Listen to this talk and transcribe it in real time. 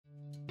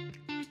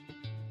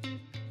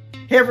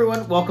Hey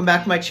everyone, welcome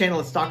back to my channel.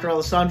 It's Dr.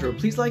 Alessandro.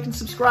 Please like and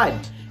subscribe.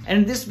 And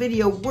in this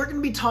video, we're going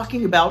to be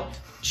talking about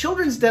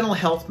Children's Dental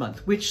Health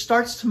Month, which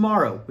starts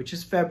tomorrow, which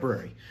is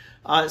February.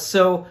 We're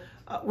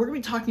going to be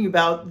talking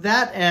about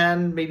that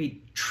and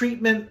maybe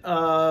treatment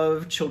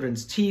of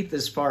children's teeth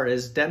as far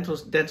as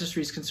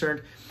dentistry is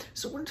concerned.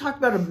 So we're going to talk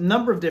about a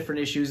number of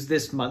different issues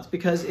this month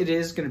because it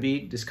is going to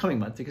be this coming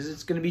month because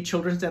it's going to be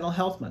Children's Dental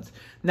Health Month.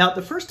 Now,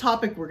 the first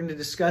topic we're going to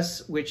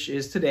discuss, which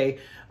is today,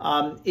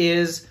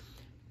 is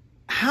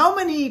how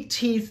many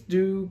teeth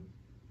do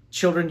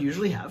children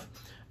usually have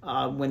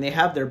when they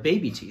have their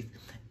baby teeth,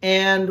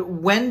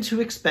 and when to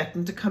expect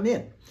them to come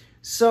in.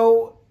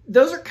 So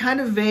those are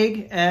kind of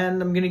vague,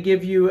 and I'm going to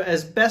give you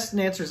as best an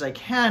answer as I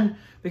can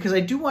because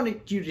I do want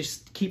you to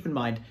just keep in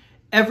mind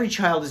every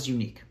child is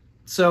unique.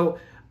 So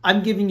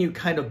I'm giving you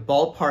kind of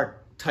ballpark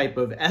type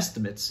of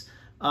estimates.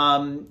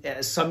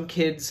 Some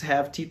kids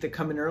have teeth that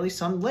come in early,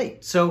 some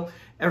late. So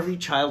every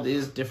child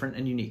is different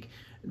and unique.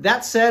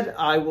 That said,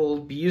 I will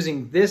be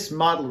using this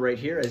model right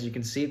here, as you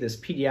can see, this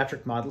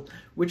pediatric model,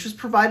 which was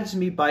provided to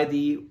me by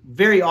the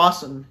very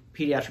awesome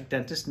pediatric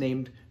dentist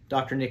named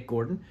Dr. Nick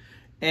Gordon.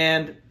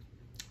 And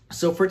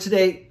so for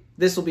today,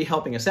 this will be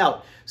helping us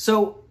out.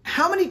 So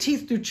how many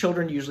teeth do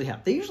children usually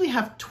have? They usually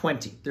have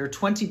 20. There are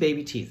 20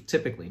 baby teeth,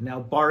 typically. Now,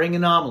 barring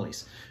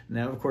anomalies.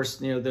 Now, of course,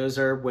 those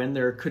are when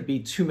there could be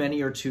too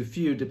many or too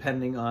few,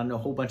 depending on a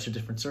whole bunch of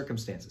different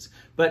circumstances.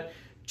 But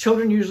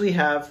children usually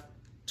have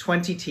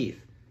 20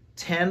 teeth.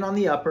 10 on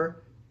the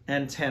upper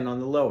and 10 on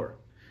the lower.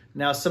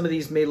 Now, some of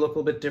these may look a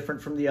little bit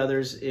different from the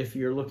others if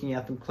you're looking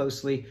at them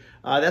closely.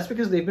 That's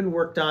because they've been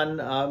worked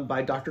on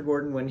by Dr.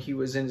 Gordon when he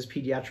was in his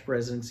pediatric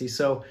residency,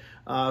 so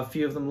a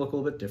few of them look a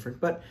little bit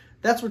different, but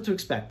that's what to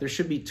expect. There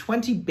should be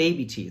 20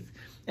 baby teeth,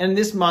 and in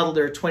this model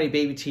there are 20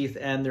 baby teeth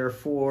and there are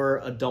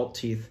 4 adult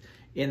teeth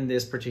in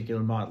this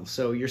particular model.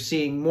 So you're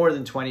seeing more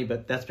than 20,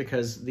 but that's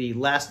because the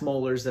last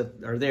molars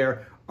that are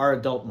there are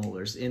adult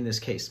molars in this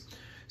case.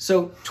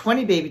 So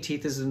 20 baby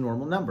teeth is a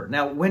normal number.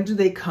 Now, when do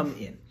they come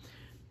in?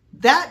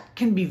 That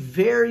can be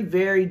very,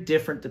 very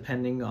different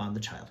depending on the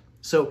child.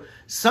 So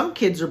some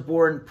kids are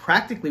born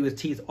practically with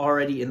teeth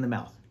already in the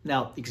mouth.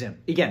 Now,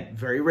 again,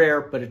 very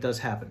rare, but it does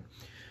happen.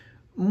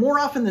 More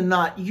often than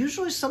not,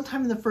 usually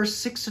sometime in the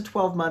first 6 to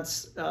 12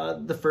 months,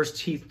 the first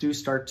teeth do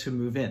start to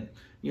move in.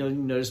 You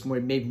notice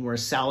maybe more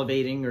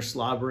salivating or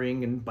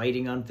slobbering and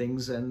biting on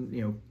things, and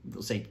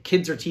they'll say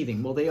kids are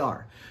teething. Well, they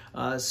are.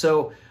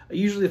 So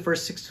usually the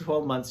first 6 to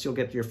 12 months, you'll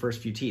get your first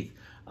few teeth.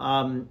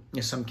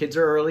 Some kids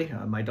are early.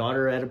 My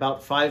daughter at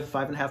about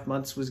 5.5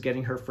 months was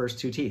getting her first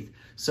 2 teeth.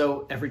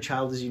 So every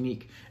child is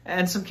unique.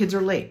 And some kids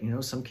are late.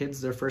 Some kids,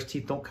 their first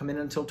teeth don't come in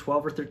until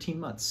 12 or 13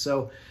 months.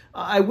 So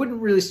I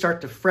wouldn't really start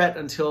to fret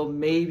until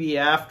maybe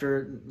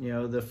after,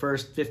 the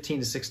first 15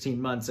 to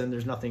 16 months and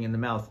there's nothing in the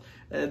mouth.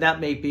 That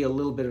may be a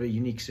little bit of a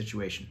unique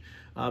situation.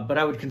 But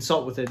I would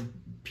consult with a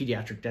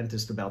pediatric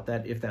dentist about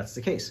that if that's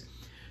the case.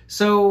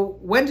 So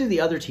when do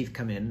the other teeth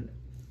come in?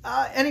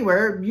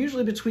 Anywhere,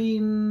 usually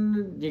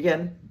between,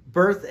 again,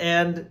 birth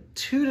and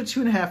 2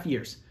 to 2.5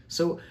 years.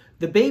 So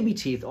the baby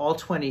teeth, all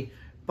 20,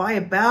 by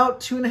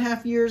about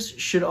 2.5 years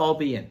should all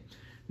be in.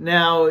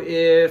 Now,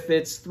 if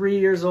it's 3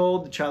 years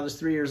old, the child is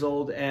 3 years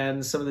old,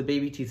 and some of the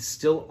baby teeth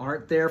still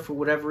aren't there for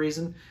whatever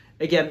reason,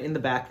 again, in the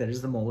back, that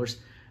is the molars,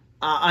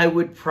 I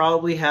would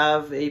probably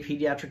have a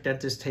pediatric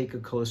dentist take a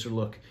closer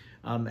look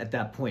at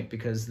that point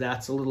because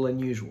that's a little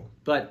unusual.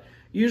 But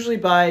usually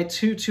by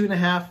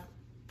 2.5,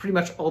 pretty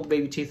much all the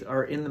baby teeth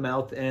are in the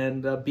mouth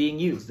and being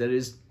used. That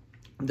is,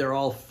 they're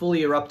all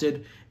fully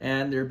erupted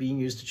and they're being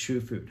used to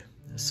chew food.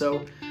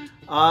 So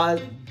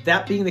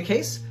that being the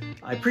case,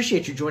 I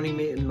appreciate you joining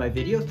me in my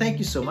video. Thank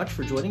you so much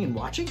for joining and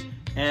watching,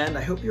 and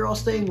I hope you're all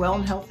staying well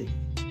and healthy.